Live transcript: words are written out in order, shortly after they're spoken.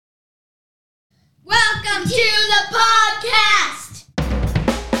Welcome to the podcast!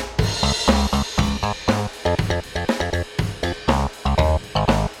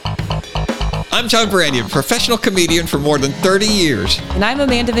 I'm John Branyan, professional comedian for more than 30 years. And I'm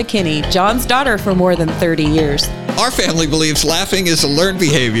Amanda McKinney, John's daughter for more than 30 years. Our family believes laughing is a learned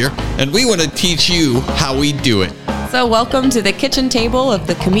behavior, and we want to teach you how we do it. So welcome to the kitchen table of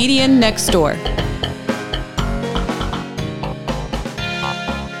the comedian next door.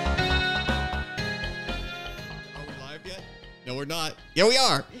 Are we live yet? No, we're not. Yeah, we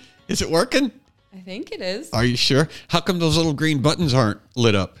are. Is it working? I think it is. Are you sure? How come those little green buttons aren't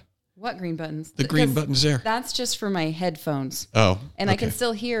lit up? What green buttons? The green buttons there. That's just for my headphones. Oh, And okay. I can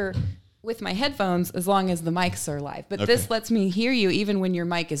still hear with my headphones as long as the mics are live. But Okay. this lets me hear you even when your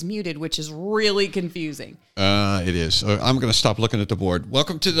mic is muted, which is really confusing. It is. I'm going to stop looking at the board.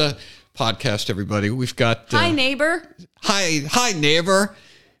 Welcome to the podcast, everybody. We've got... Hi, neighbor. Hi, neighbor.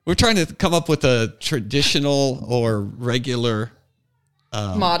 We're trying to come up with a traditional or regular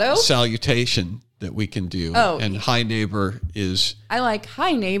Motto? salutation that we can do. Oh. And hi, neighbor is I like,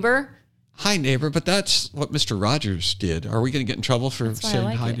 hi, neighbor. hi, neighbor, but that's what Mr. Rogers did. Are we going to get in trouble for why I saying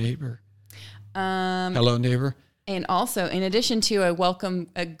like hi, it. neighbor? Hello, neighbor. And also, in addition to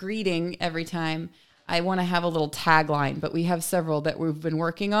a greeting every time, I want to have a little tagline, but we have several that we've been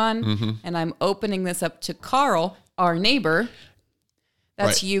working on. Mm-hmm. And I'm opening this up to Carl, our neighbor.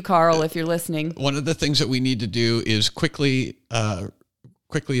 That's Right. you, Carl, if you're listening. One of the things that we need to do is quickly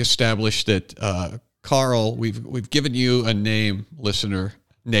establish that Carl, we've given you a name, listener,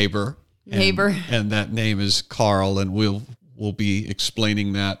 neighbor. Neighbor. And that name is Carl, and we'll be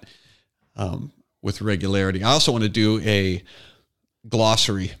explaining that with regularity. I also want to do a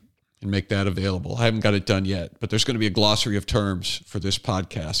glossary and make that available. I haven't got it done yet, but there's going to be a glossary of terms for this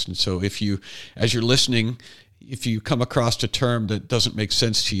podcast. And so if you, as you're listening, if you come across a term that doesn't make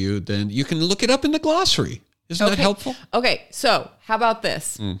sense to you, then you can look it up in the glossary. Isn't that helpful? Okay, so how about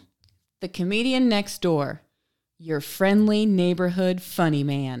this? The comedian next door, your friendly neighborhood funny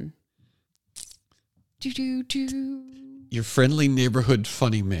man. Do. Your friendly neighborhood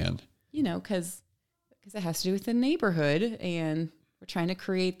funny man. You know, because it has to do with the neighborhood, and we're trying to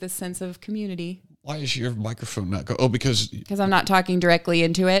create this sense of community. Why is your microphone not go? Oh, because I'm not talking directly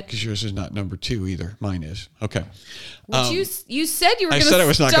into it. yours is not number 2 either. Mine is. Okay. Which you said you were I going to said I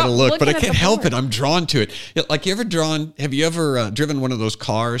was not going to look, but I can't help board. it. I'm drawn to it. Like, have you ever driven one of those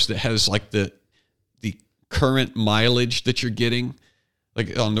cars that has like the current mileage that you're getting?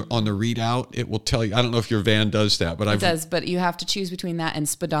 Like on the readout, it will tell you. I don't know if your van does that, but It does, but you have to choose between that and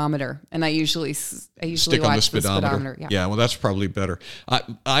speedometer. And I usually stick watch on the speedometer. Yeah, well, that's probably better.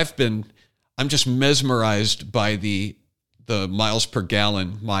 I'm just mesmerized by the miles per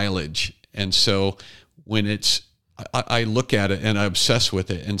gallon mileage, and so when I look at it and I obsess with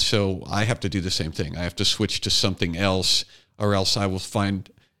it, and so I have to do the same thing. I have to switch to something else, or else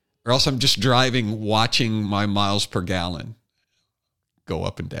I'm just driving, watching my miles per gallon go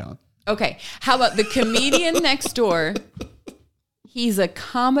up and down. Okay, how about the comedian next door? He's a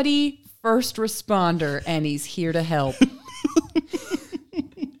comedy first responder, and he's here to help.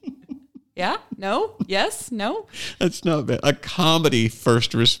 Yeah? No? Yes? No? That's not bad. A comedy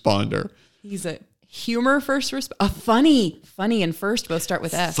first responder. He's a humor first responder. A funny and first both start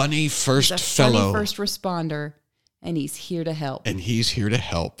with F. Funny first He's a fellow. funny first responder, and he's here to help. And he's here to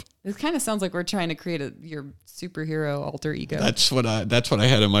help. It kind of sounds like we're trying to create your superhero alter ego. That's what I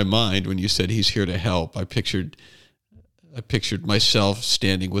had in my mind when you said he's here to help. I pictured myself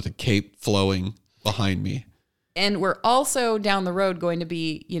standing with a cape flowing behind me. And we're also down the road going to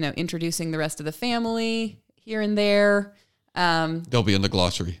be, introducing the rest of the family here and there. They'll be in the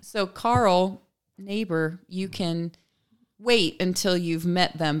glossary. So Carl, neighbor, you can wait until you've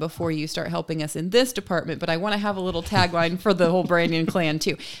met them before you start helping us in this department. But I want to have a little tagline for the whole Branyan clan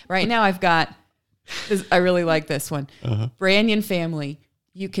too. Right now I've got this. I really like this one. Branyan family,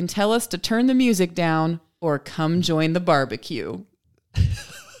 you can tell us to turn the music down or come join the barbecue.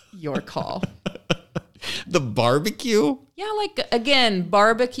 Your call. The barbecue? Yeah, again,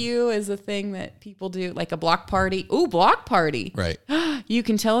 barbecue is a thing that people do, like a block party. Ooh, block party. Right. You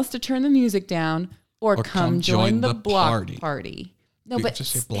can tell us to turn the music down or come join the block party. No, You but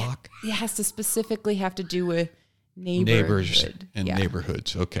just say block? It has to specifically have to do with Neighbors neighborhood. and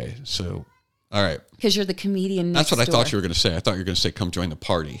neighborhoods. Okay, so, all right. Because you're the comedian next That's what I door. thought you were going to say. I thought you were going to say come join the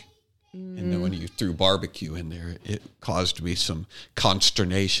party. And then when you threw barbecue in there, it caused me some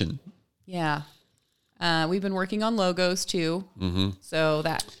consternation. Yeah. We've been working on logos too. Mm-hmm. So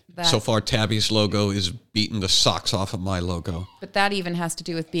that So far, Tabby's logo is beating the socks off of my logo. But that even has to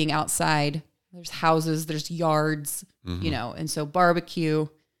do with being outside. There's houses, there's yards, Mm-hmm. and so barbecue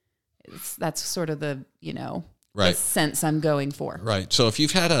That's sort of the, the Right. sense I'm going for. Right. So if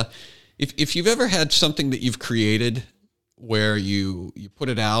you've had if you've ever had something that you've created where you put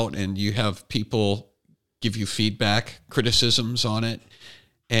it out and you have people give you feedback, criticisms on it,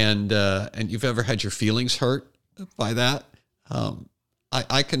 and you've ever had your feelings hurt by that,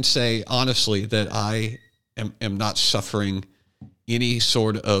 I can say honestly that I am not suffering any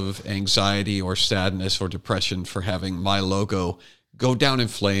sort of anxiety or sadness or depression for having my logo go down in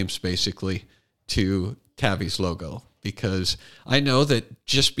flames, basically, to Tabby's logo, because I know that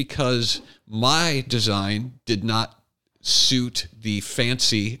just because my design did not suit the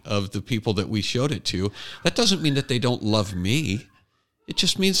fancy of the people that we showed it to, that doesn't mean that they don't love me. It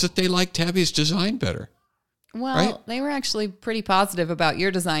just means that they like Tabby's design better. Well, right? They were actually pretty positive about your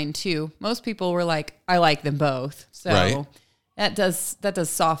design too. Most people were like, I like them both. So Right. that does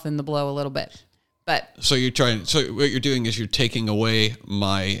soften the blow a little bit. But So what you're doing is you're taking away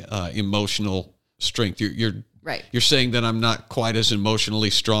my emotional strength. You're right. You're saying that I'm not quite as emotionally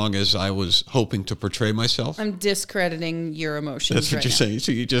strong as I was hoping to portray myself. I'm discrediting your emotions. That's what right you're now. saying.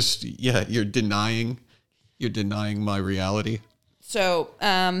 So you're denying my reality. So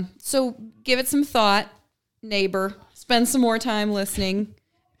give it some thought, neighbor. Spend some more time listening,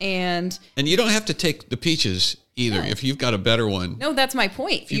 and you don't have to take the peaches either. No. If you've got a better one, no, that's my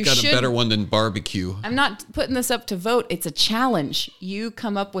point. if you've got a better one than barbecue. I'm not putting this up to vote. It's a challenge. You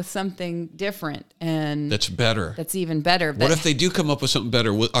come up with something different, and That's better. that's even better. What if they do come up with something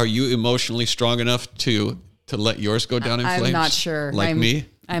better? Are you emotionally strong enough to let yours go down in flames? I'm not sure. Like me?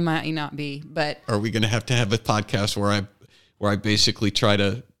 I might not be, but Are we going to have a podcast where I basically try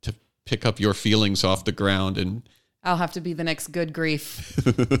to pick up your feelings off the ground and? I'll have to be the next good grief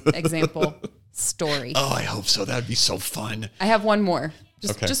example story. Oh, I hope so. That'd be so fun. I have one more.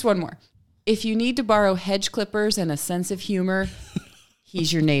 Okay. Just one more. If you need to borrow hedge clippers and a sense of humor,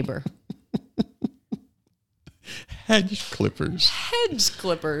 he's your neighbor. Hedge clippers. Hedge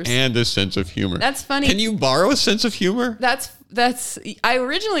clippers. And a sense of humor. That's funny. Can you borrow a sense of humor? That's I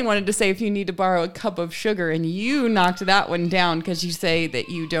originally wanted to say if you need to borrow a cup of sugar, and you knocked that one down because you say that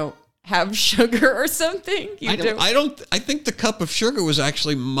you don't have sugar or something. I think the cup of sugar was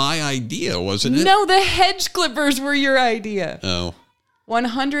actually my idea, wasn't it? No, the hedge clippers were your idea. Oh.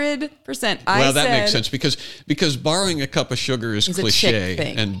 100%. Well, that makes sense because borrowing a cup of sugar is It's a cliche, chick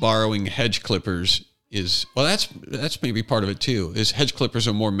thing. and borrowing hedge clippers is, well, that's maybe part of it too. Is hedge clippers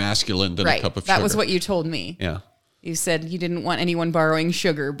are more masculine than a cup of sugar. That was what you told me. Yeah. You said you didn't want anyone borrowing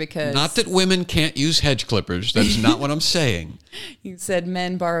sugar because... Not that women can't use hedge clippers. That's not what I'm saying. You said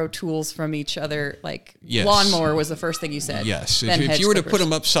men borrow tools from each other, like Yes. lawnmower was the first thing you said. Yes. Then If hedge you were to clippers. put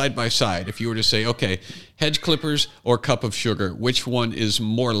them up side by side, if you were to say, okay, hedge clippers or cup of sugar, which one is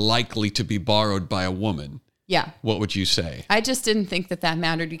more likely to be borrowed by a woman? Yeah. What would you say? I just didn't think that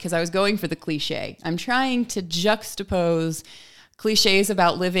mattered because I was going for the cliche. I'm trying to juxtapose cliches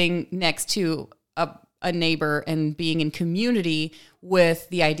about living next to a neighbor and being in community with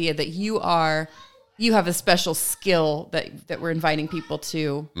the idea that you have a special skill that we're inviting people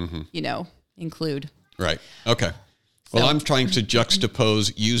to, include. Right. Okay. Well, I'm trying to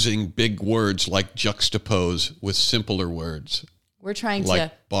juxtapose using big words like juxtapose with simpler words We're trying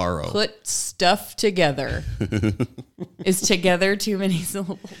like to borrow. put stuff together. Is together too many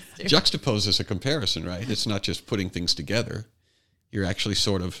syllables? Juxtapose is a comparison, right? It's not just putting things together. You're actually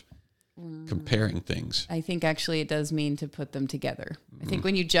sort of comparing things. I think actually it does mean to put them together. I think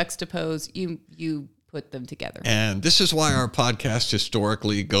when you juxtapose, you put them together. And this is why our podcast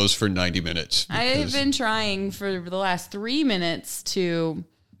historically goes for 90 minutes. I've been trying for the last 3 minutes to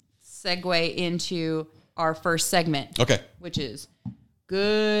segue into our first segment. Okay. Which is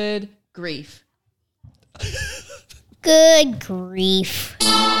good grief. Good grief.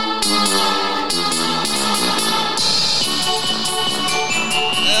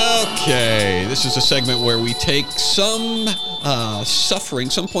 Okay, this is a segment where we take some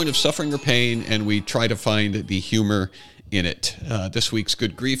point of suffering or pain, and we try to find the humor in it. This week's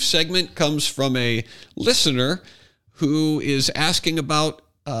Good Grief segment comes from a listener who is asking about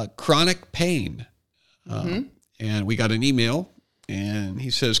chronic pain. And we got an email, and he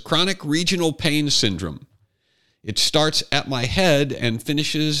says, chronic regional pain syndrome. It starts at my head and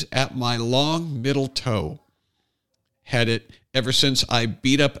finishes at my long middle toe. Had it ever since I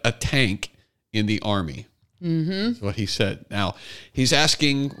beat up a tank in the Army. That's what he said. Now, he's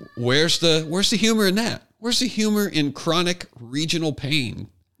asking, where's the humor in that? Where's the humor in chronic regional pain?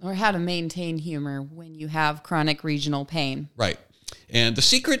 Or how to maintain humor when you have chronic regional pain. Right. And the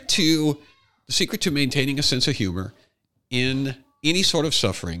secret to maintaining a sense of humor in any sort of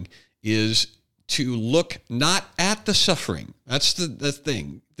suffering is to look not at the suffering. That's the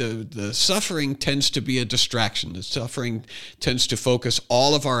thing. The suffering tends to be a distraction. The suffering tends to focus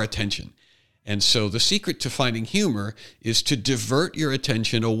all of our attention. And so the secret to finding humor is to divert your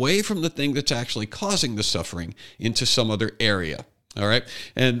attention away from the thing that's actually causing the suffering into some other area. All right.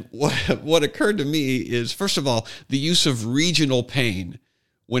 And what occurred to me is, first of all, the use of regional pain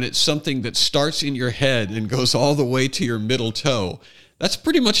when it's something that starts in your head and goes all the way to your middle toe. That's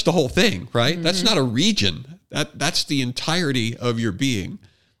pretty much the whole thing, right? Mm-hmm. That's not a region. That's the entirety of your being.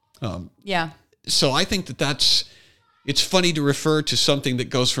 So I think it's funny to refer to something that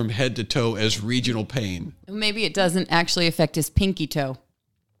goes from head to toe as regional pain. Maybe it doesn't actually affect his pinky toe.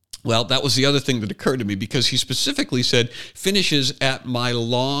 Well, that was the other thing that occurred to me, because he specifically said finishes at my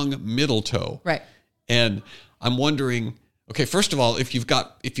long middle toe. Right. And I'm wondering, okay, first of all, if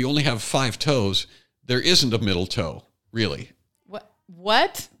you only have 5 toes, there isn't a middle toe, really.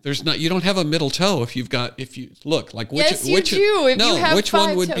 What? There's not. You don't have a middle toe if you look like which. Yes, you do. If you have which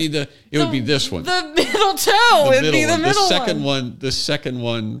one would be the? It would be this one. The middle toe would be the middle one. The second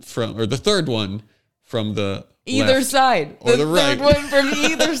one from, or the third one from the either left, side, or the right. Third one from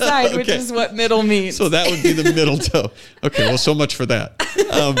either side, okay. Which is what middle means. So that would be the middle toe. Okay. Well, so much for that.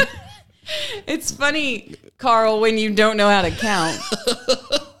 It's funny, Carl, when you don't know how to count.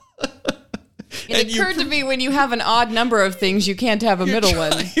 It occurred to me, when you have an odd number of things, you can't have a middle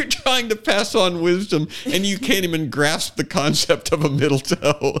one. You're trying to pass on wisdom, and you can't even grasp the concept of a middle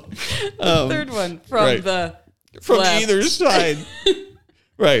toe. The third one from from left. Either side.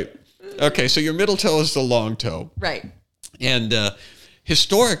 Right. Okay, so your middle toe is the long toe. Right. And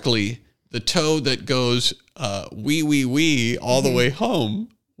historically, the toe that goes wee all the way home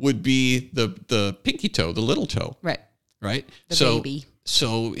would be the pinky toe, the little toe. Right. Right? The baby.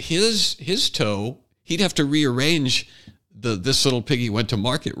 So his toe, he'd have to rearrange this little piggy went to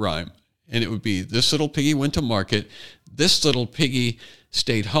market rhyme. And it would be, this little piggy went to market, this little piggy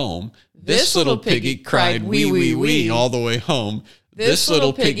stayed home, this little piggy cried wee all the way home. This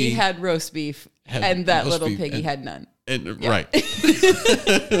little piggy had roast beef, and that little piggy had none. And right.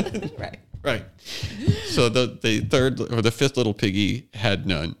 Right. Right. So the third or the fifth little piggy had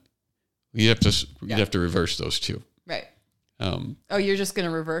none. You'd have to reverse those two. Right. You're just going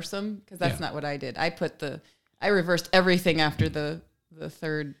to reverse them? Because that's not what I did. I reversed everything after the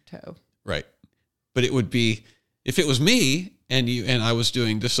third toe. Right. But it would be, if it was me and I was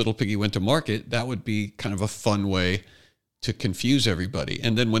doing this little piggy went to market, that would be kind of a fun way to confuse everybody.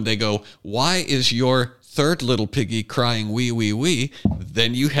 And then when they go, why is your third little piggy crying wee,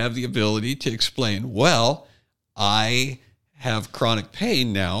 then you have the ability to explain, well, I have chronic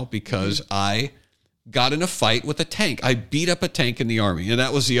pain now because I got in a fight with a tank. I beat up a tank in the Army. And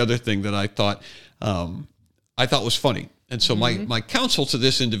that was the other thing that I thought was funny. And so my counsel to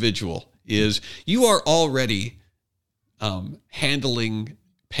this individual is, you are already handling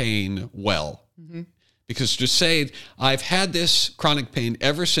pain well. Mm-hmm. Because to say, I've had this chronic pain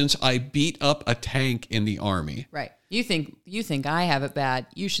ever since I beat up a tank in the Army. Right. You think I have it bad.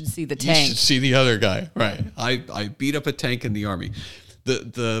 You should see the tank. You should see the other guy. Right. I beat up a tank in the Army.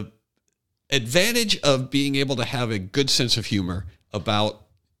 The advantage of being able to have a good sense of humor about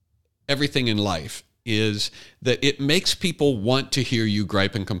everything in life is that it makes people want to hear you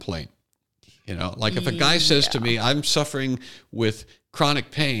gripe and complain. You know, like if a guy says to me, I'm suffering with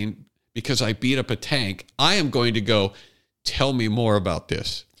chronic pain because I beat up a tank, I am going to go, tell me more about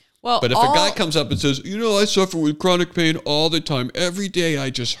this. Well, but if a guy comes up and says, I suffer with chronic pain all the time. Every day I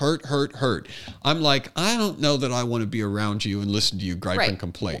just hurt. I'm like, I don't know that I want to be around you and listen to you gripe and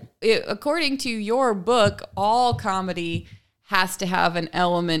complain. According to your book, all comedy has to have an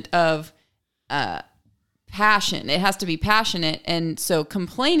element of passion. It has to be passionate. And so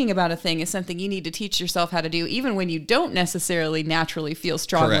complaining about a thing is something you need to teach yourself how to do, even when you don't necessarily naturally feel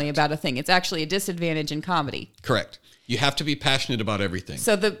strongly about a thing. It's actually a disadvantage in comedy. Correct. You have to be passionate about everything.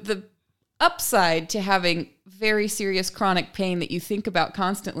 So the upside to having very serious chronic pain that you think about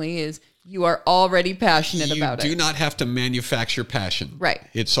constantly is you are already passionate about it. You do not have to manufacture passion. Right.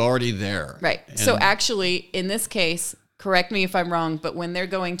 It's already there. Right. So actually, in this case, correct me if I'm wrong, but when they're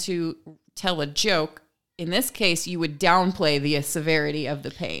going to tell a joke, in this case, you would downplay the severity of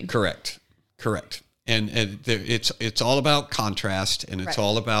the pain. Correct. And it's all about contrast, and it's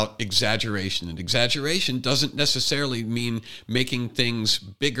all about exaggeration. And exaggeration doesn't necessarily mean making things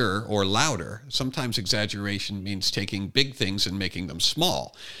bigger or louder. Sometimes exaggeration means taking big things and making them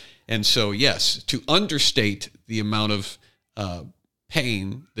small. And so, yes, to understate the amount of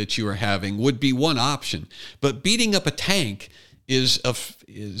pain that you are having would be one option. But beating up a tank is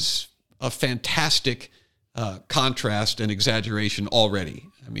a fantastic contrast and exaggeration already.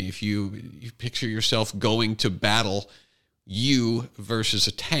 I mean, if you picture yourself going to battle, you versus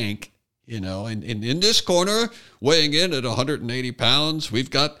a tank, and in this corner, weighing in at 180 pounds, we've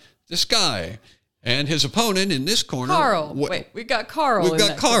got this guy. And his opponent in this corner... Carl. We've got Carl. We've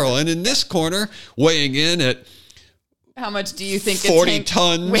got Carl. Corner. And in this corner, weighing in at... How much do you think 40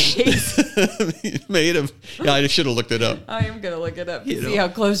 tons weighs? Made of... Yeah, I should have looked it up. I am going to look it up to see how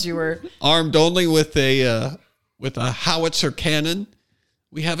close you were. Armed only with a howitzer cannon.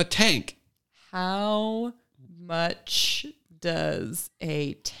 We have a tank. How much does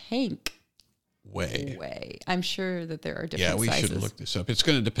a tank weigh? I'm sure that there are different sizes. Yeah, we should look this up. It's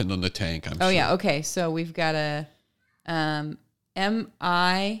going to depend on the tank, I'm sure. Oh, yeah. Okay. So we've got a M1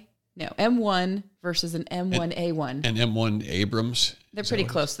 versus an M1A1. And M1 Abrams. They're pretty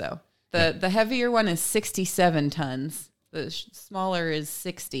close, though. The heavier one is 67 tons. The smaller is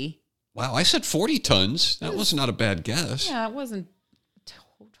 60. Wow, I said 40 tons. That was not a bad guess. Yeah, it wasn't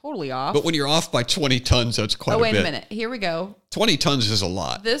totally off. But when you're off by 20 tons, that's quite a bit. Oh, wait a minute. Here we go. 20 tons is a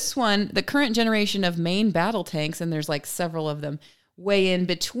lot. This one, the current generation of main battle tanks, and there's like several of them, weigh in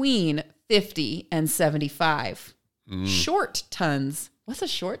between 50 and 75. Short tons. What's a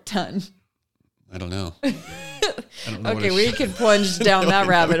short ton? I don't know. Okay, we can plunge down that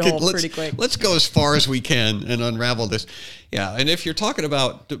rabbit hole pretty quick. Let's go as far as we can and unravel this. Yeah, and if you're talking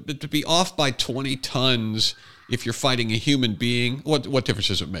about to be off by 20 tons, if you're fighting a human being, what difference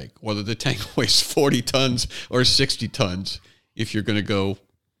does it make? Whether the tank weighs 40 tons or 60 tons, if you're going to go,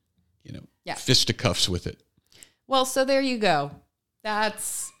 fisticuffs with it. Well, so there you go.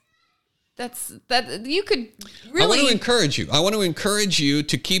 That's you could really. I want to encourage you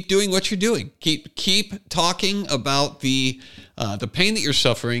to keep doing what you're doing. Keep talking about the pain that you're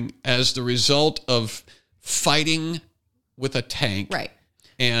suffering as the result of fighting with a tank, right?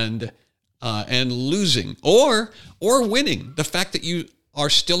 And losing or winning. The fact that you are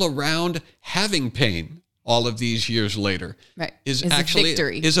still around having pain all of these years later, right, is actually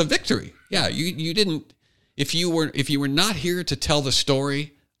a victory. Yeah, you didn't. If you were not here to tell the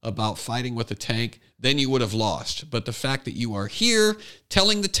story about fighting with a tank, then you would have lost. But the fact that you are here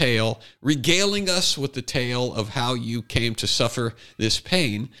telling the tale, regaling us with the tale of how you came to suffer this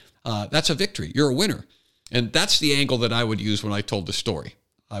pain, that's a victory. You're a winner. And that's the angle that I would use when I told the story.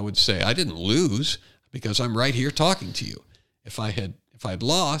 I would say, I didn't lose because I'm right here talking to you. If I'd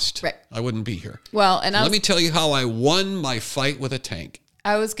lost, right, I wouldn't be here. Well, and let me tell you how I won my fight with a tank.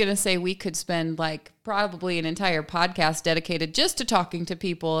 I was going to say we could spend probably an entire podcast dedicated just to talking to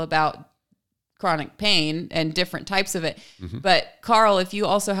people about chronic pain and different types of it. Mm-hmm. But Carl, if you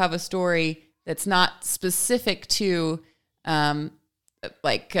also have a story that's not specific to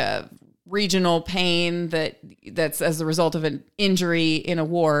regional pain that's as a result of an injury in a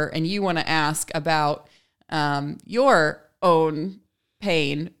war, and you want to ask about your own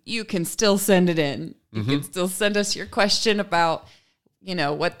pain, you can still send it in. You can still send us your question about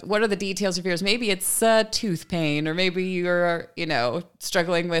what are the details of yours? Maybe it's tooth pain, or maybe you're,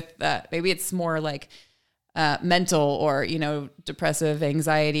 struggling with maybe it's more like mental or, depressive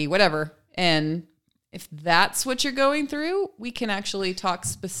anxiety, whatever. And if that's what you're going through, we can actually talk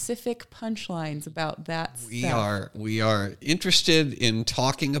specific punchlines about that stuff. We are interested in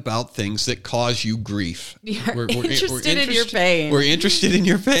talking about things that cause you grief. We're interested in your pain. We're interested in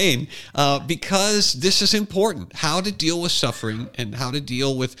your pain because this is important. How to deal with suffering and how to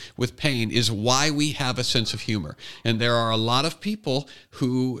deal with pain is why we have a sense of humor. And there are a lot of people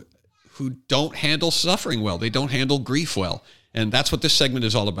who don't handle suffering well. They don't handle grief well. And that's what this segment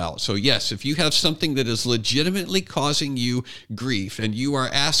is all about. So yes, if you have something that is legitimately causing you grief and you are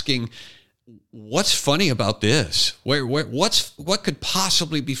asking, what's funny about this? What could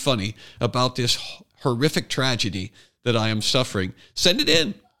possibly be funny about this horrific tragedy that I am suffering? Send it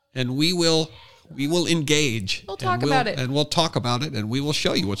in and we will engage. We'll talk about it. And we'll talk about it and we will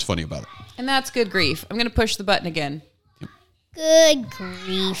show you what's funny about it. And that's good grief. I'm going to push the button again. Good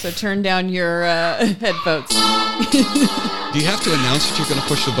grief. So turn down your headphones. Do you have to announce that you're going to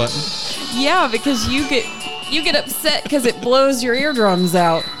push the button? Yeah, because you get upset because it blows your eardrums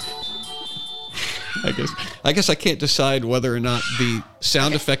out. I guess I can't decide whether or not the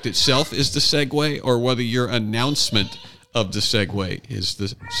sound effect itself is the segue or whether your announcement of the segue is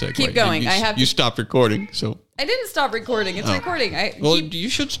the segue. Keep going. You stopped recording, so I didn't stop recording. It's recording. You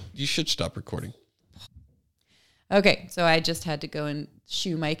should stop recording. Okay, so I just had to go and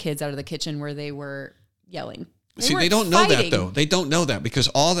shoo my kids out of the kitchen where they were yelling. They don't know that though. They don't know that because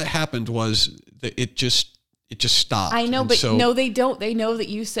all that happened was that it just stopped. I know, but no, they don't. They know that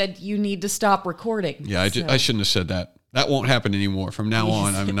you said you need to stop recording. Yeah, I shouldn't have said that. That won't happen anymore. From now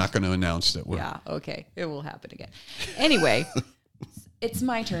on, I'm not going to announce that we're... Yeah, okay. It will happen again. Anyway, it's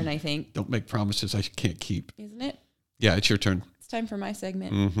my turn, I think. Don't make promises I can't keep. Isn't it? Yeah, it's your turn. It's time for my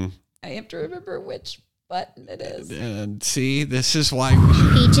segment. Mm-hmm. I have to remember which button it is. And see, this is why we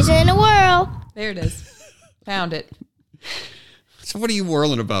should... Peaches in a whirl. There it is. Found it. So what are you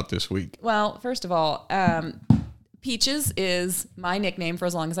whirling about this week? Well, first of all, Peaches is my nickname for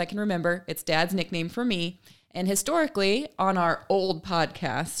as long as I can remember. It's Dad's nickname for me. And historically, on our old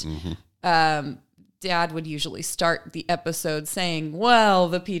podcast, Dad would usually start the episode saying, well,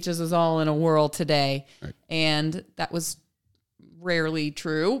 the Peaches is all in a whirl today. Right. And that was rarely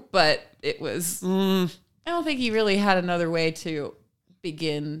true, but it was, I don't think he really had another way to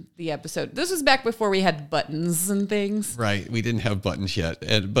begin the episode. This was back before we had buttons and things. Right. We didn't have buttons yet.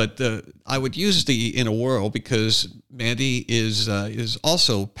 But I would use the in a whirl because Mandy is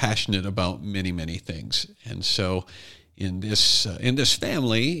also passionate about many, many things. And so in this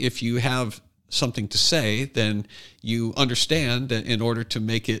family, if you have something to say, then you understand that in order to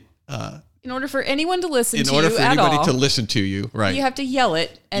make it in order for anyone to listen to you in order for anybody all, to listen to you, right? You have to yell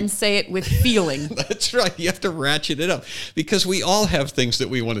it and say it with feeling. That's right. You have to ratchet it up because we all have things that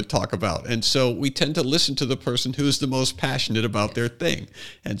we want to talk about. And so we tend to listen to the person who's the most passionate about their thing.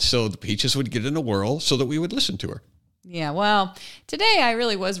 And so the Peaches would get in a whirl so that we would listen to her. Yeah, well, today I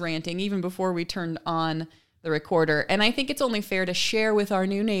really was ranting even before we turned on the recorder. And I think it's only fair to share with our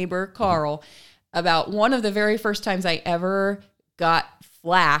new neighbor, Carl, about one of the very first times I ever got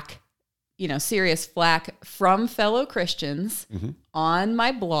flack, serious flack from fellow Christians on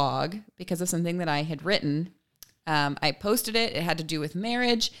my blog because of something that I had written. I posted it. It had to do with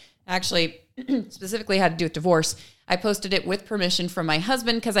marriage. Actually, specifically had to do with divorce. I posted it with permission from my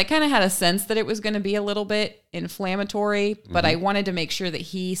husband because I kind of had a sense that it was going to be a little bit inflammatory, but I wanted to make sure that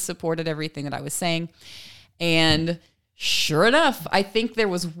he supported everything that I was saying. And sure enough, I think there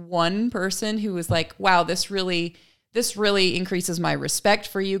was one person who was like, wow, this really increases my respect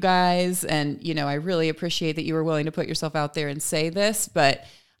for you guys. And, I really appreciate that you were willing to put yourself out there and say this. But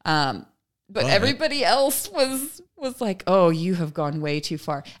everybody else was like, oh, you have gone way too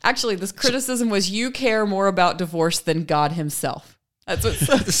far. Actually, this criticism was you care more about divorce than God himself. That's what.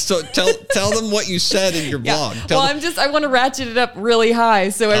 So tell them what you said in your blog. I want to ratchet it up really high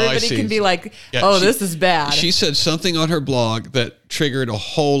so everybody can be like, this is bad. She said something on her blog that triggered a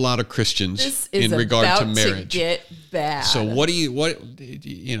whole lot of Christians in regard to marriage. To get bad. So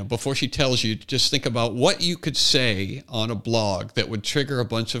before she tells you, just think about what you could say on a blog that would trigger a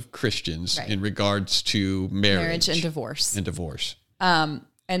bunch of Christians in regards to marriage and divorce.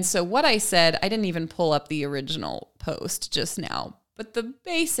 And so what I said, I didn't even pull up the original post just now. But the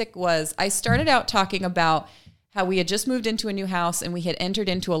basic was I started out talking about how we had just moved into a new house and we had entered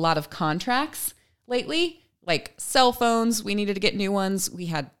into a lot of contracts lately, like cell phones. We needed to get new ones. We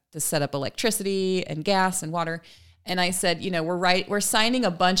had to set up electricity and gas and water. And I said, we're signing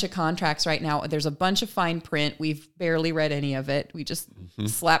a bunch of contracts right now. There's a bunch of fine print. We've barely read any of it. We just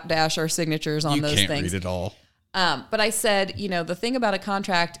slapdash our signatures on those things. You can't read it all. But I said, the thing about a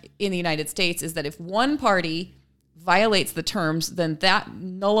contract in the United States is that if one party violates the terms, then that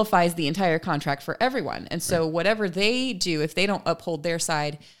nullifies the entire contract for everyone. And so whatever they do, if they don't uphold their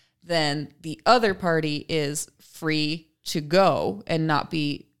side, then the other party is free to go and not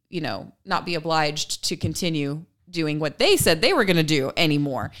be obliged to continue doing what they said they were going to do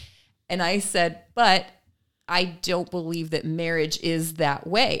anymore. And I said, but I don't believe that marriage is that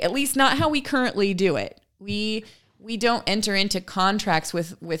way, at least not how we currently do it. We don't enter into contracts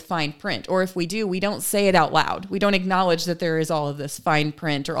with fine print, or if we do, we don't say it out loud. We don't acknowledge that there is all of this fine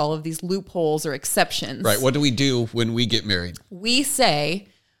print or all of these loopholes or exceptions. Right. What do we do when we get married? We say,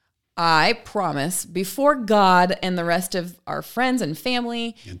 I promise before God and the rest of our friends and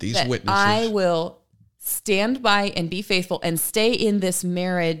family and these that witnesses, I will stand by and be faithful and stay in this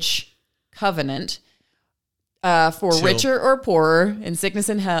marriage covenant for richer or poorer, in sickness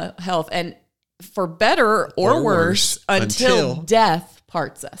and health, and for better or worse until death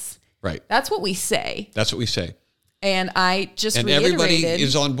parts us. Right. That's what we say. That's what we say. And I just reiterated. Everybody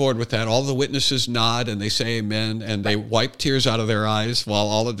is on board with that. All the witnesses nod and they say amen and they wipe tears out of their eyes while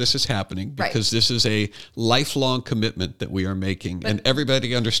all of this is happening because this is a lifelong commitment that we are making and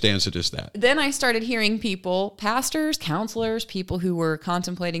everybody understands it as that. Then I started hearing people, pastors, counselors, people who were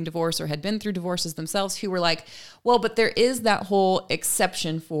contemplating divorce or had been through divorces themselves who were like, well, but there is that whole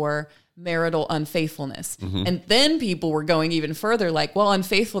exception for marital unfaithfulness. And then people were going even further like, well,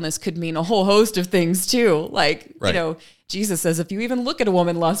 unfaithfulness could mean a whole host of things too. Like, Jesus says, if you even look at a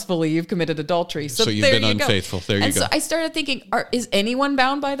woman lustfully, you've committed adultery. So you've been unfaithful. There you go. So I started thinking, is anyone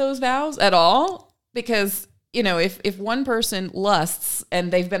bound by those vows at all? Because if one person lusts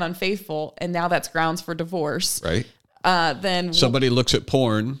and they've been unfaithful and now that's grounds for divorce, Right. Then Somebody looks at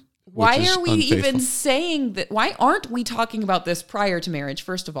porn. why which is are we unfaithful. even saying that? Why aren't we talking about this prior to marriage,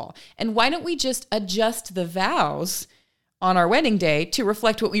 first of all? And why don't we just adjust the vows on our wedding day to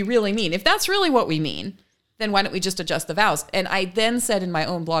reflect what we really mean? If that's really what we mean, then why don't we just adjust the vows? And I then said in my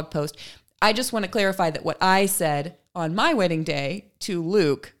own blog post, I just want to clarify that what I said on my wedding day to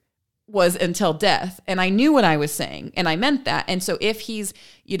Luke was until death. And I knew what I was saying and I meant that. And so if he's,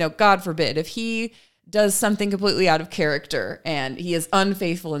 God forbid, if he does something completely out of character and he is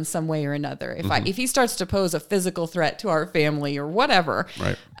unfaithful in some way or another, if he starts to pose a physical threat to our family or whatever,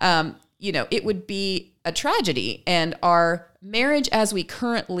 Right. It would be a tragedy and our marriage as we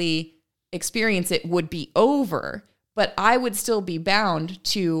currently experience it would be over, but I would still be bound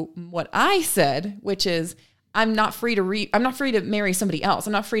to what I said, which is I'm not free to marry somebody else.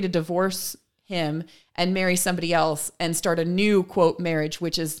 I'm not free to divorce him and marry somebody else and start a new quote marriage,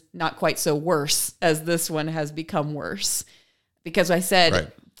 which is not quite so worse as this one has become worse. Because I said, Right.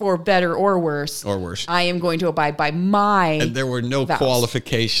 for better or worse, I am going to abide by my And there were no vows.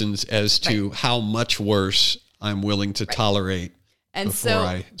 qualifications as to how much worse I'm willing to tolerate. And before so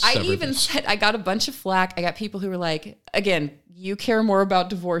I I sever even this. said, I got a bunch of flack. I got people who were like, again, you care more about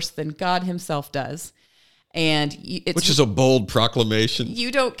divorce than God himself does. And Which is a bold proclamation. you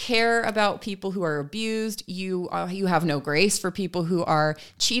don't care about people who are abused. You have no grace for people who are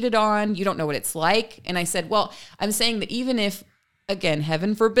cheated on. You don't know what it's like. And I said, well, I'm saying that even if, again,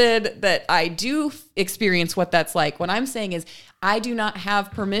 heaven forbid that I do experience what that's like, what I'm saying is I do not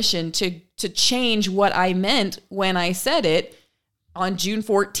have permission to change what I meant when I said it on June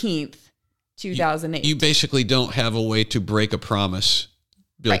 14th, 2008. You basically don't have a way to break a promise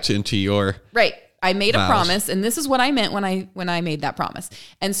built into your... Right. I made a vows. promise, and this is what I meant when I made that promise.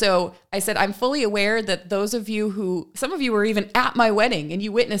 And so I said, I'm fully aware that some of you were even at my wedding and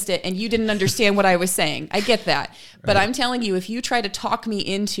you witnessed it and you didn't understand what I was saying. I get that. But I'm telling you, if you try to talk me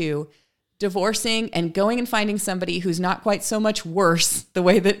into divorcing and going and finding somebody who's not quite so much worse, the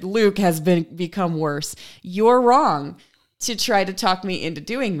way that Luke has become worse, you're wrong to try to talk me into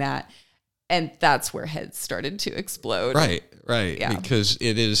doing that. And that's where heads started to explode. Right. Yeah. Because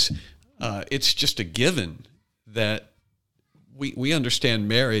it is... it's just a given that we understand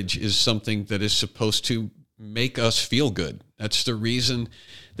marriage is something that is supposed to make us feel good. That's the reason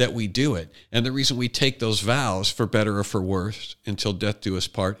that we do it. And the reason we take those vows, for better or for worse, until death do us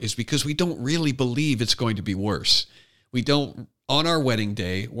part, is because we don't really believe it's going to be worse. We don't, on our wedding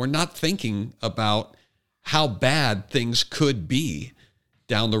day, we're not thinking about how bad things could be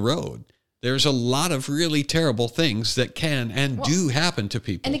down the road. There's a lot of really terrible things that can and do happen to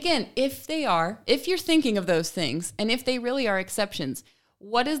people. And again, if you're thinking of those things, and if they really are exceptions,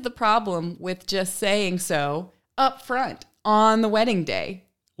 what is the problem with just saying so up front on the wedding day?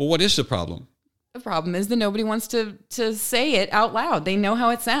 Well, what is the problem? The problem is that nobody wants to say it out loud. They know how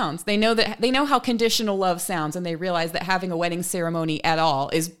it sounds. They know how conditional love sounds, and they realize that having a wedding ceremony at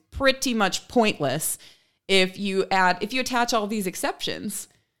all is pretty much pointless if you attach all these exceptions.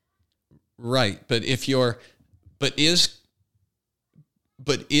 Right, but is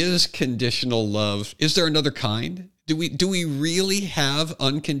conditional love? Is there another kind? Do we really have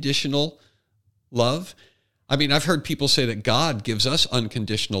unconditional love? I mean, I've heard people say that God gives us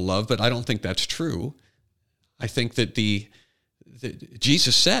unconditional love, but I don't think that's true. I think that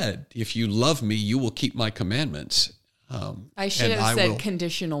Jesus said, "If you love me, you will keep my commandments." I should have said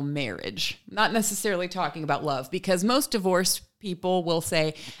conditional marriage, not necessarily talking about love, because most divorced people will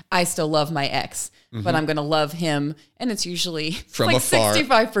say, I still love my ex, but I'm going to love him. And it's usually From afar.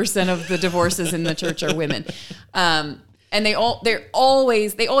 65% of the divorces in the church are women. And they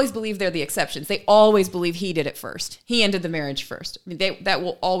always believe they're the exceptions. They always believe he did it first. He ended the marriage first. I mean, that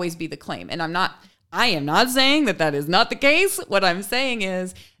will always be the claim. And I am not saying that is not the case. What I'm saying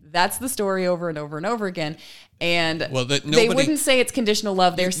is that's the story over and over and over again. And they wouldn't say it's conditional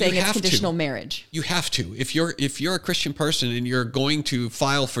love. They're saying it's conditional marriage. You have to. If you're a Christian person and you're going to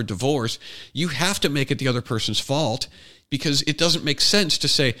file for divorce, you have to make it the other person's fault, because it doesn't make sense to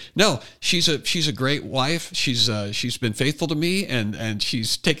say, no, she's a great wife. She's been faithful to me and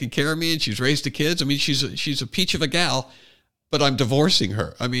she's taken care of me and she's raised the kids. I mean, she's a peach of a gal, but I'm divorcing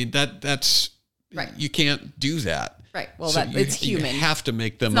her. I mean, that's right. You can't do that. Right. Well, So it's human. You have to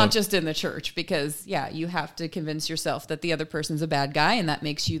make them. It's not just in the church, because you have to convince yourself that the other person's a bad guy, and that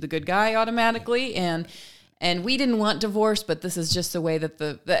makes you the good guy automatically. And we didn't want divorce, but this is just the way that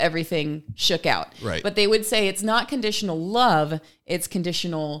the everything shook out. Right. But they would say it's not conditional love; it's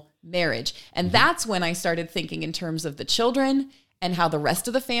conditional marriage, and that's when I started thinking in terms of the children and how the rest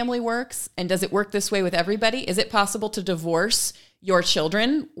of the family works? And does it work this way with everybody? Is it possible to divorce your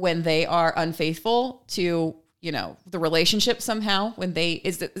children when they are unfaithful to, the relationship somehow?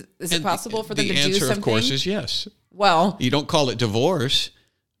 Is it possible for them to do something? The answer, of course, is yes. Well, you don't call it divorce,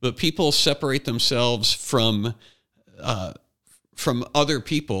 but people separate themselves from other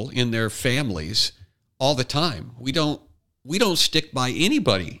people in their families all the time. We don't stick by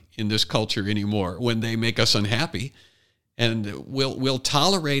anybody in this culture anymore when they make us unhappy. And we'll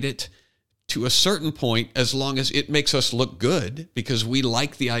tolerate it to a certain point as long as it makes us look good, because we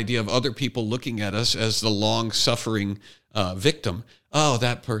like the idea of other people looking at us as the long-suffering victim. Oh,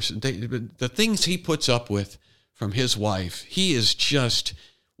 that person, the things he puts up with from his wife, he is just,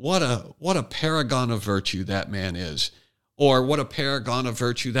 what a paragon of virtue that man is. Or what a paragon of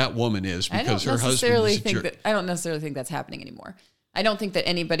virtue that woman is, because her husband is a jerk. I don't necessarily think that's happening anymore. I don't think that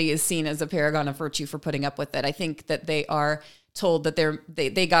anybody is seen as a paragon of virtue for putting up with it. I think that they are told that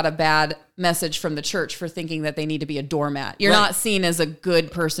they got a bad message from the church for thinking that they need to be a doormat. You're not seen as a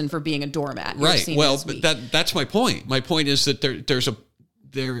good person for being a doormat. You're right. Well, but that's my point. My point is that there's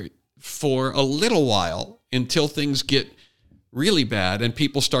for a little while, until things get really bad and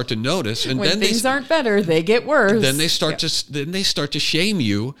people start to notice, and when then things aren't better, they get worse. Then they start to shame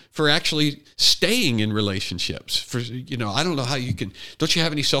you for actually staying in relationships. For I don't know how you can. Don't you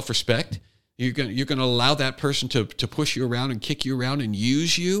have any self-respect? You're going to allow that person to push you around and kick you around and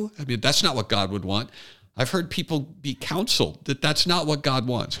use you? I mean, that's not what God would want. I've heard people be counseled that that's not what God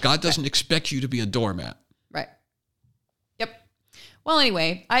wants. God doesn't expect you to be a doormat. Right. Yep. Well,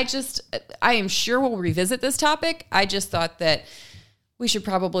 anyway, I am sure we'll revisit this topic. I just thought that we should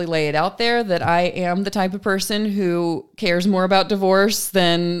probably lay it out there that I am the type of person who cares more about divorce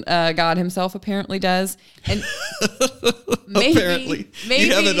than God himself apparently does. And apparently,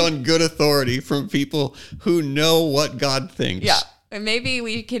 you have it on good authority from people who know what God thinks. Yeah. And maybe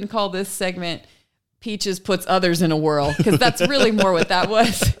we can call this segment Peaches Puts Others in a Whirl, because that's really more what that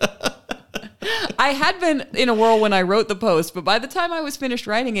was. I had been in a whirl when I wrote the post, but by the time I was finished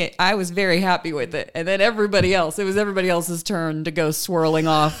writing it, I was very happy with it. And then it was everybody else's turn to go swirling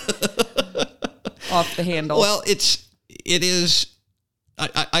off the handle. Well, it is.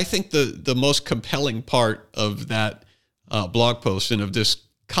 I think the most compelling part of that blog post and of this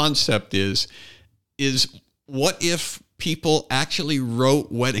concept is what if people actually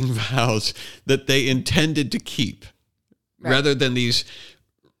wrote wedding vows that they intended to keep, rather than these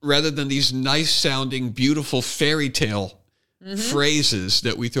nice sounding, beautiful fairy tale phrases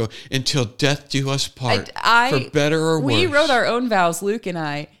that we throw, until death do us part, for better or worse. We wrote our own vows, Luke and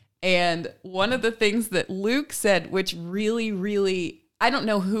I. And one of the things that Luke said, which really, really, I don't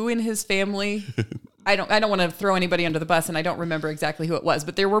know who in his family, I don't want to throw anybody under the bus, and I don't remember exactly who it was,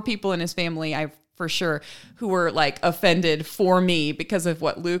 but there were people in his family, for sure, who were like offended for me because of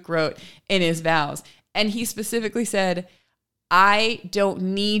what Luke wrote in his vows. And he specifically said, I don't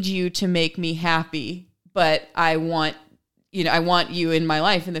need you to make me happy, but I want you in my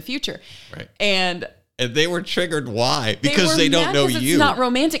life in the future. Right. And they were triggered. Why? Because they don't know you. It's not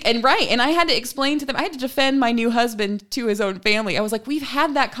romantic. And I had to explain to them, I had to defend my new husband to his own family. I was like, we've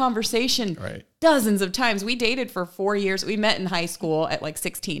had that conversation dozens of times. We dated for 4 years. We met in high school at like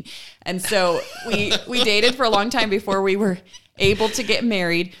 16. And so we dated for a long time before we were able to get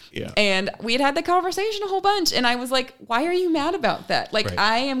married. Yeah. And we had the conversation a whole bunch. And I was like, why are you mad about that? Like,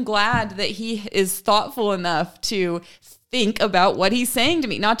 I am glad that he is thoughtful enough to think about what he's saying to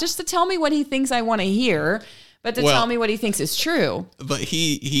me, not just to tell me what he thinks I want to hear, but to tell me what he thinks is true. But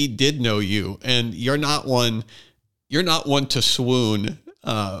he did know you, and you're not one to swoon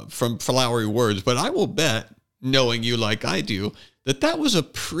from flowery words. But I will bet, knowing you like I do, that was a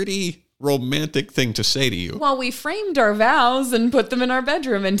pretty romantic thing to say to you. Well, we framed our vows and put them in our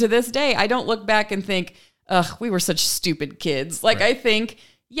bedroom, and to this day, I don't look back and think, ugh, we were such stupid kids. Like, I think,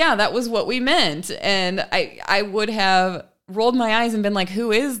 yeah, that was what we meant. And I would have rolled my eyes and been like,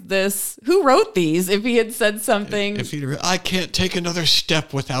 who is this? Who wrote these? If he had said something. I can't take another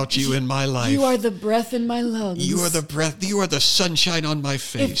step without you in my life. You are the breath in my lungs. You are the breath. You are the sunshine on my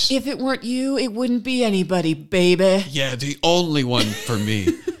face. If it weren't you, it wouldn't be anybody, baby. Yeah, the only one for me.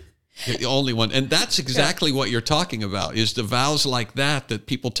 The only one. And that's exactly what you're talking about, is the vows like that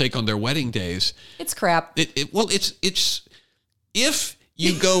people take on their wedding days. It's crap. It's if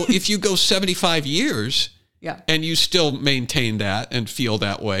you go 75 years and you still maintain that and feel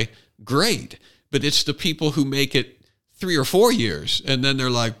that way, great. But it's the people who make it 3 or 4 years and then they're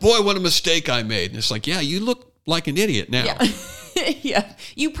like, boy, what a mistake I made. And it's like, yeah, you look like an idiot now. Yeah. Yeah.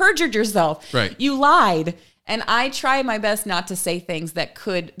 You perjured yourself. Right. You lied. And I try my best not to say things that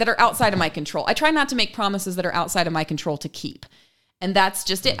are outside of my control. I try not to make promises that are outside of my control to keep. And that's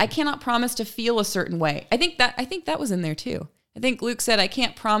just it. I cannot promise to feel a certain way. I think that was in there too. I think Luke said, I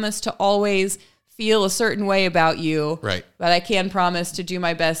can't promise to always feel a certain way about you. Right. But I can promise to do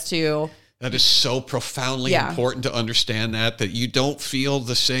my best to. That is so profoundly important to understand that you don't feel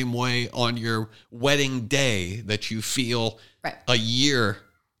the same way on your wedding day that you feel a year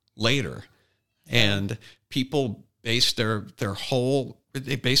later. And people base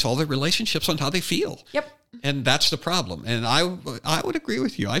they base all their relationships on how they feel. Yep. And that's the problem. And I would agree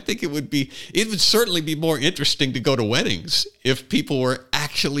with you. I think it would certainly be more interesting to go to weddings if people were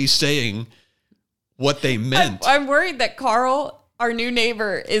actually saying what they meant. I'm worried that Carl, our new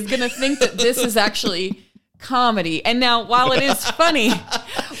neighbor, is going to think that this is actually comedy. And now, while it is funny,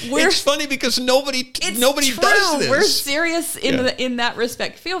 it's funny because nobody does this. We're serious in that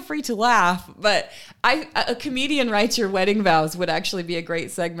respect. Feel free to laugh, but a comedian writes your wedding vows would actually be a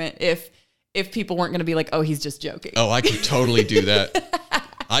great segment if people weren't going to be like, oh, he's just joking. Oh, I could totally do that.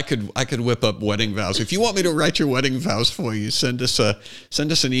 I could whip up wedding vows. If you want me to write your wedding vows for you, send us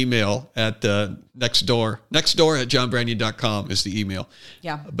an email at nextdoor at johnbranion.com is the email.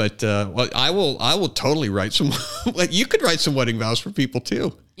 Yeah. But I will totally write some. You could write some wedding vows for people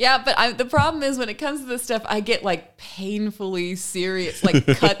too. Yeah, but the problem is when it comes to this stuff, I get like painfully serious, like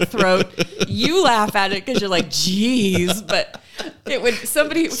cutthroat. You laugh at it because you're like, geez, but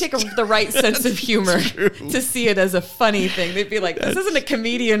somebody would take the right sense of humor to see it as a funny thing. They'd be like, this isn't a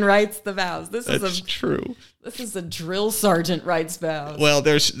comedian writes the vows. This is a drill sergeant writes vows. Well,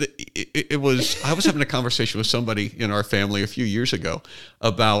 I was having a conversation with somebody in our family a few years ago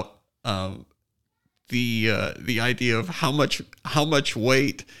about the idea of how much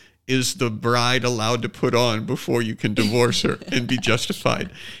weight is the bride allowed to put on before you can divorce her and be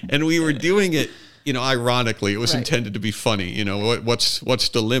justified. And we were doing it, ironically. It was intended to be funny. What's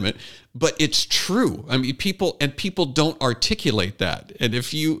the limit? But it's true. I mean, people don't articulate that. And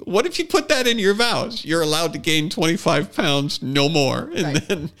what if you put that in your vows? You're allowed to gain 25 pounds, no more,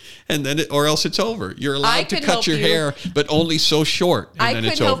 or else it's over. You're allowed to cut your hair, but only so short, and then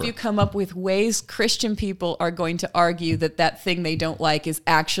it's over. I could help you come up with ways Christian people are going to argue that thing they don't like is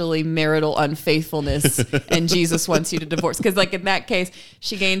actually marital unfaithfulness, and Jesus wants you to divorce. Because, like in that case,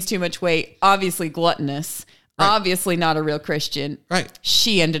 she gains too much weight, obviously gluttonous. Right. Obviously not a real Christian. Right.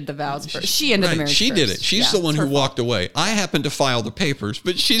 She ended the vows first. She ended the marriage She first. did it. She's the one who walked away. I happened to file the papers,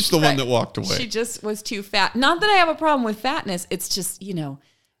 but she's the one that walked away. She just was too fat. Not that I have a problem with fatness. It's just,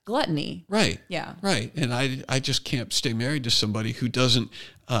 gluttony. Right. Yeah. Right. And I just can't stay married to somebody who doesn't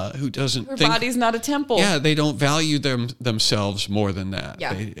Her think body's not a temple. Yeah, they don't value themselves more than that.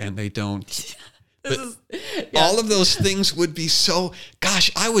 Yeah. They don't. All of those things would be so. Gosh,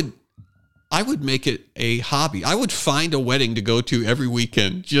 I would make it a hobby. I would find a wedding to go to every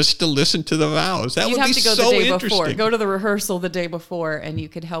weekend just to listen to the vows. That would be so interesting. You'd have to go the day before. Go to the rehearsal the day before, and you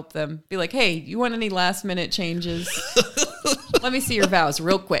could help them. Be like, hey, you want any last minute changes? Let me see your vows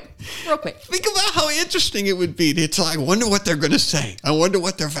real quick. Think about how interesting it would be. It's like, I wonder what they're going to say. I wonder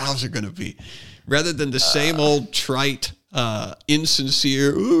what their vows are going to be. Rather than the same old trite,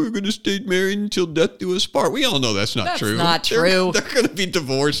 insincere, we're going to stay married until death do us part. We all know that's not true. That's not true. They're going to be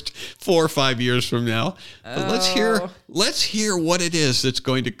divorced 4 or 5 years from now. But let's hear what it is that's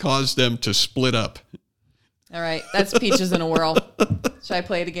going to cause them to split up. All right. That's Peaches in a Whirl. Should I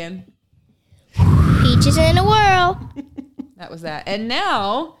play it again? Peaches in a Whirl. That was that. And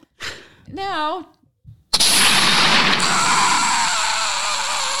now.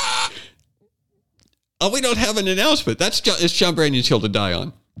 Oh, we don't have an announcement. It's John Branion's Hill to Die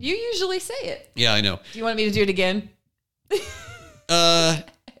On. You usually say it. Yeah, I know. Do you want me to do it again? No,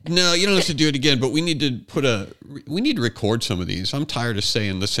 you don't have to do it again, but we need to record some of these. I'm tired of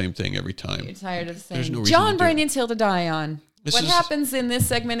saying the same thing every time. You're tired of saying There's no reason John Branion's Hill to Die On. What happens in this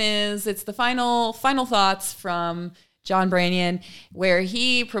segment is it's the final thoughts from John Branion, where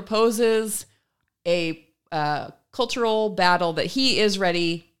he proposes a cultural battle that he is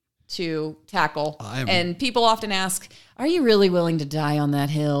ready to tackle. And people often ask, are you really willing to die on that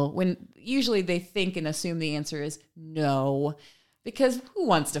hill? When usually they think and assume the answer is no, because who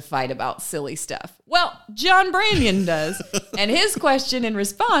wants to fight about silly stuff? Well, John Branion does. And his question in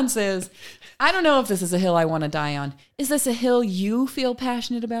response is, I don't know if this is a hill I want to die on. Is this a hill you feel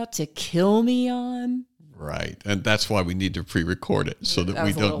passionate about to kill me on? Right. And that's why we need to pre-record it so that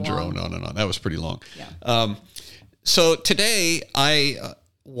we don't drone on and on. That was pretty long. Yeah. So today I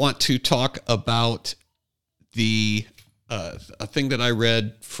want to talk about a thing that I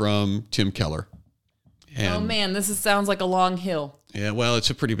read from Tim Keller. And, oh man, this sounds like a long hill. Yeah, well, it's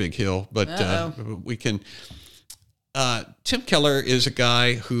a pretty big hill, but we can. Tim Keller is a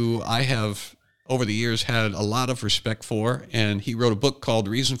guy who I have over the years had a lot of respect for, and he wrote a book called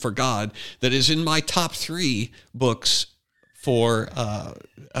Reason for God that is in my top 3 books for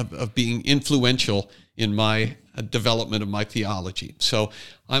of being influential in my development of my theology. So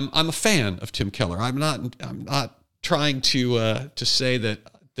I'm a fan of Tim Keller. I'm not trying to say that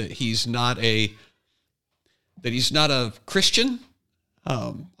he's not a Christian.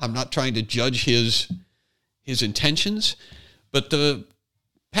 I'm not trying to judge his intentions, but the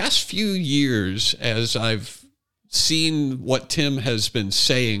past few years, as I've seen what Tim has been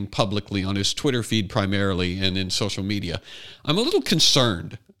saying publicly on his Twitter feed primarily and in social media, I'm a little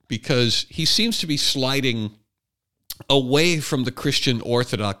concerned because he seems to be sliding away from the Christian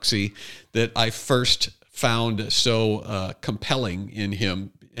orthodoxy that I first found so compelling in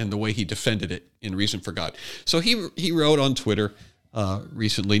him and the way he defended it in Reason for God. So he wrote on Twitter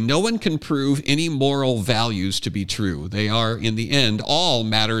recently, "No one can prove any moral values to be true. They are, in the end, all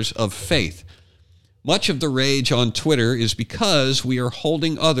matters of faith. Much of the rage on Twitter is because we are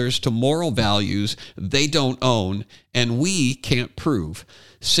holding others to moral values they don't own and we can't prove.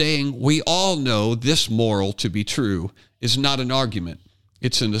 Saying we all know this moral to be true is not an argument.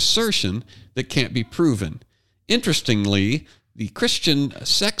 It's an assertion that can't be proven. Interestingly, the Christian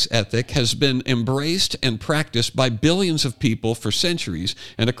sex ethic has been embraced and practiced by billions of people for centuries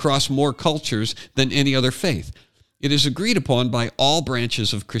and across more cultures than any other faith. It is agreed upon by all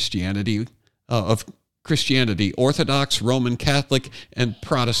branches of Christianity, Orthodox, Roman Catholic, and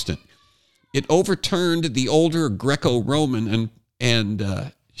Protestant. It overturned the older Greco-Roman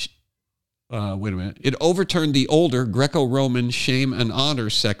It overturned the older Greco-Roman shame and honor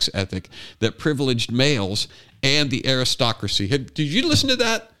sex ethic that privileged males and the aristocracy." Did you listen to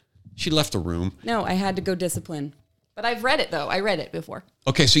that? She left the room. No, I had to go discipline. But I've read it, though. I read it before.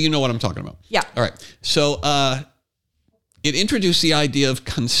 Okay, so you know what I'm talking about. Yeah. All right. So it introduced the idea of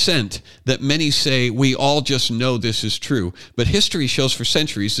consent that many say we all just know this is true. But history shows for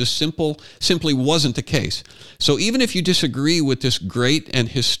centuries this simply wasn't the case. So even if you disagree with this great and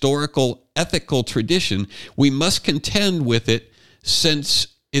historical ethical tradition, we must contend with it since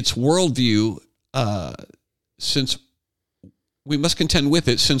its worldview since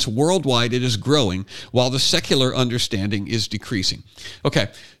worldwide it is growing while the secular understanding is decreasing. Okay,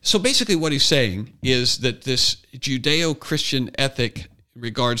 so basically what he's saying is that this Judeo-Christian ethic in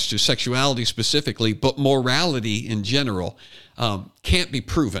regards to sexuality specifically, but morality in general, can't be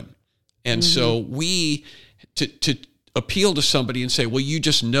proven. And so we, to appeal to somebody and say, well, you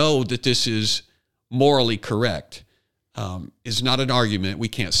just know that this is morally correct, is not an argument. We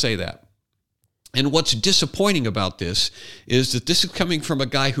can't say that. And what's disappointing about this is that this is coming from a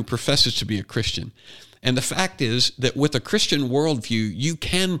guy who professes to be a Christian. And the fact is that with a Christian worldview, you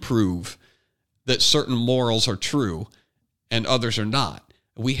can prove that certain morals are true and others are not.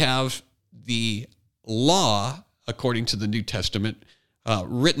 We have the law, according to the New Testament,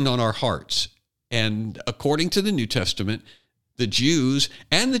 written on our hearts. And according to the New Testament, the Jews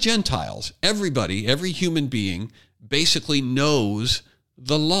and the Gentiles, everybody, every human being, basically knows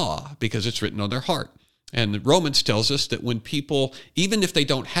the law because it's written on their heart. And Romans tells us that when people, even if they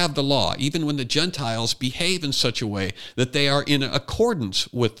don't have the law, even when the Gentiles behave in such a way that they are in accordance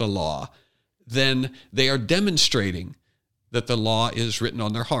with the law, then they are demonstrating that the law is written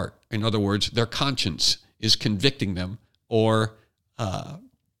on their heart. In other words, their conscience is convicting them or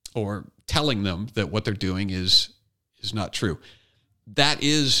telling them that what they're doing is not true. That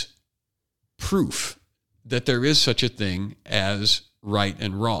is proof that there is such a thing as right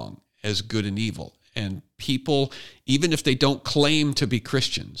and wrong, as good and evil. And people, even if they don't claim to be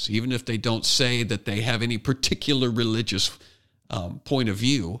Christians, even if they don't say that they have any particular religious point of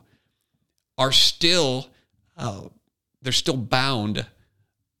view, are still, they're still bound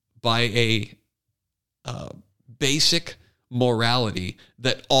by a basic morality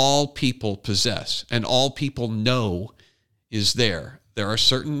that all people possess and all people know is there. There are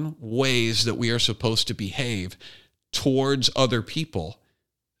certain ways that we are supposed to behave towards other people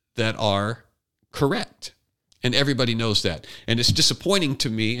that are correct. And everybody knows that. And it's disappointing to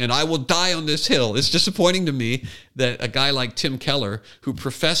me, and I will die on this hill, it's disappointing to me that a guy like Tim Keller, who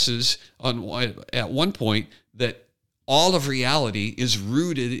professes at one point that all of reality is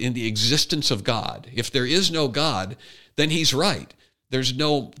rooted in the existence of God. If there is no God, then he's right. There's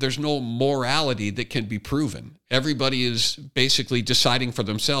no morality that can be proven. Everybody is basically deciding for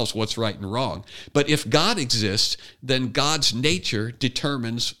themselves what's right and wrong. But if God exists, then God's nature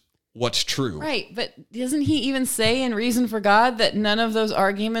determines what's true. Right, but doesn't he even say in Reason for God that none of those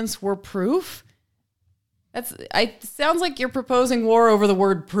arguments were proof? It sounds like you're proposing war over the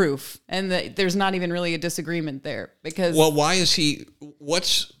word proof, and that there's not even really a disagreement there. Because well, why is he?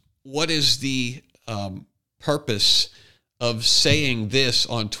 What's what is the purpose of saying this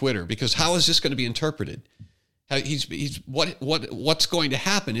on Twitter? Because how is this going to be interpreted? What's going to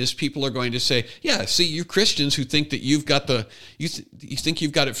happen is people are going to say, yeah, see, you Christians who think that you've got you think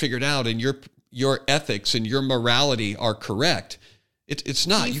you've got it figured out and your ethics and your morality are correct. It's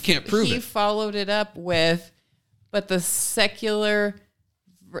not. You can't prove it. He followed it up with, but the secular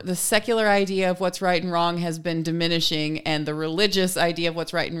idea of what's right and wrong has been diminishing, and the religious idea of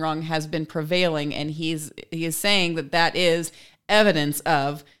what's right and wrong has been prevailing. And he is saying that is evidence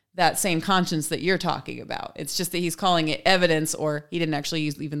of that same conscience that you're talking about. It's just that he's calling it evidence, or he didn't actually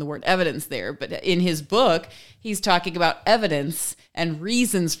use even the word evidence there, but in his book, he's talking about evidence and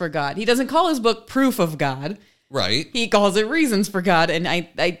reasons for God. He doesn't call his book Proof of God. Right. He calls it Reasons for God. And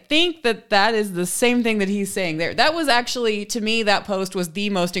I think that is the same thing that he's saying there. That was actually, to me, that post was the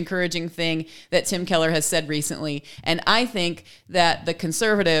most encouraging thing that Tim Keller has said recently. And I think that the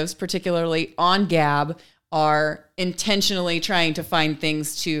conservatives, particularly on Gab, are intentionally trying to find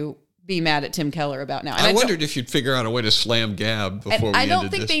things to be mad at Tim Keller about now. And I wondered if you'd figure out a way to slam Gab before we ended this. I don't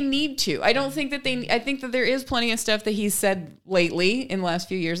think they need to. I think that there is plenty of stuff that he's said lately in the last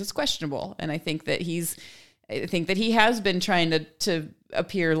few years that's questionable. And I think that he has been trying to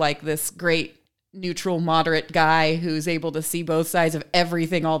appear like this great neutral, moderate guy who's able to see both sides of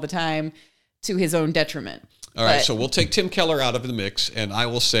everything all the time to his own detriment. All right, so we'll take Tim Keller out of the mix, and I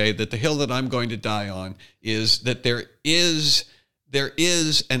will say that the hill that I'm going to die on is that there is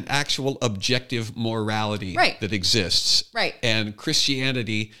an actual objective morality that exists. Right. And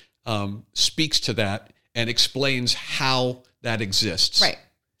Christianity speaks to that and explains how that exists. Right.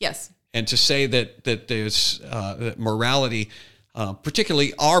 Yes. And to say that there's that morality,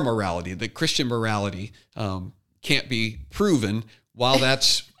 particularly our morality, that Christian morality can't be proven, while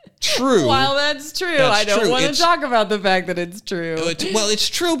that's true. I don't want to talk about the fact that it's true. It's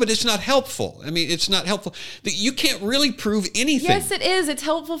true, but it's not helpful. I mean, it's not helpful. You can't really prove anything. Yes, it is. It's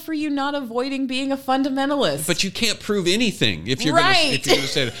helpful for you not avoiding being a fundamentalist. But you can't prove anything if you're going to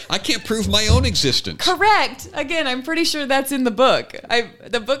say that. I can't prove my own existence. Correct. Again, I'm pretty sure that's in the book.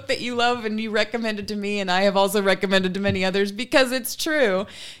 The book that you love and you recommended to me, and I have also recommended to many others because it's true.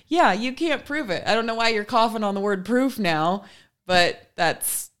 Yeah, you can't prove it. I don't know why you're coughing on the word proof now, but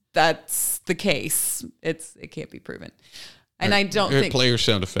that's the case. It can't be proven. And I don't think... Play your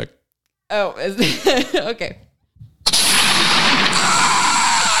sound effect. Oh, okay.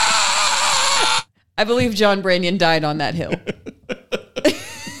 I believe John Branyan died on that hill. I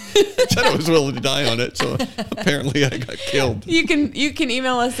said I was willing to die on it, so apparently I got killed. You can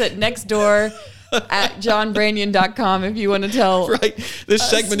email us at nextdoor@johnbranyan.com if you want to tell. Right. This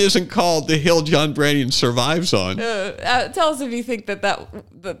segment isn't called The Hill John Branyan Survives On. Tell us if you think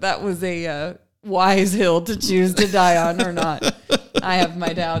that was a wise hill to choose to die on or not. I have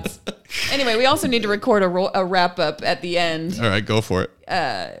my doubts. Anyway, we also need to record a wrap up at the end. All right, go for it.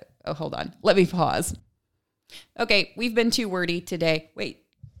 Hold on. Let me pause. Okay, we've been too wordy today. Wait,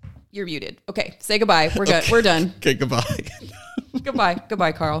 you're muted. Okay, say goodbye. We're good. We're done. Okay, goodbye.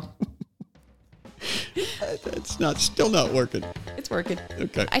 Goodbye, Carl. It's still not working. It's working.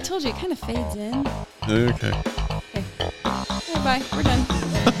 Okay. I told you it kind of fades in. Okay. Goodbye. We're done.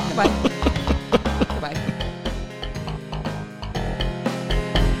 Goodbye. Goodbye.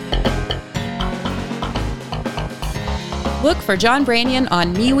 Look for John Branyan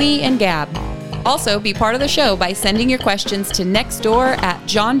on MeWe and Gab. Also, be part of the show by sending your questions to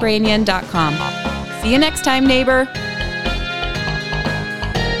nextdoor@johnbranyan.com. See you next time, neighbor.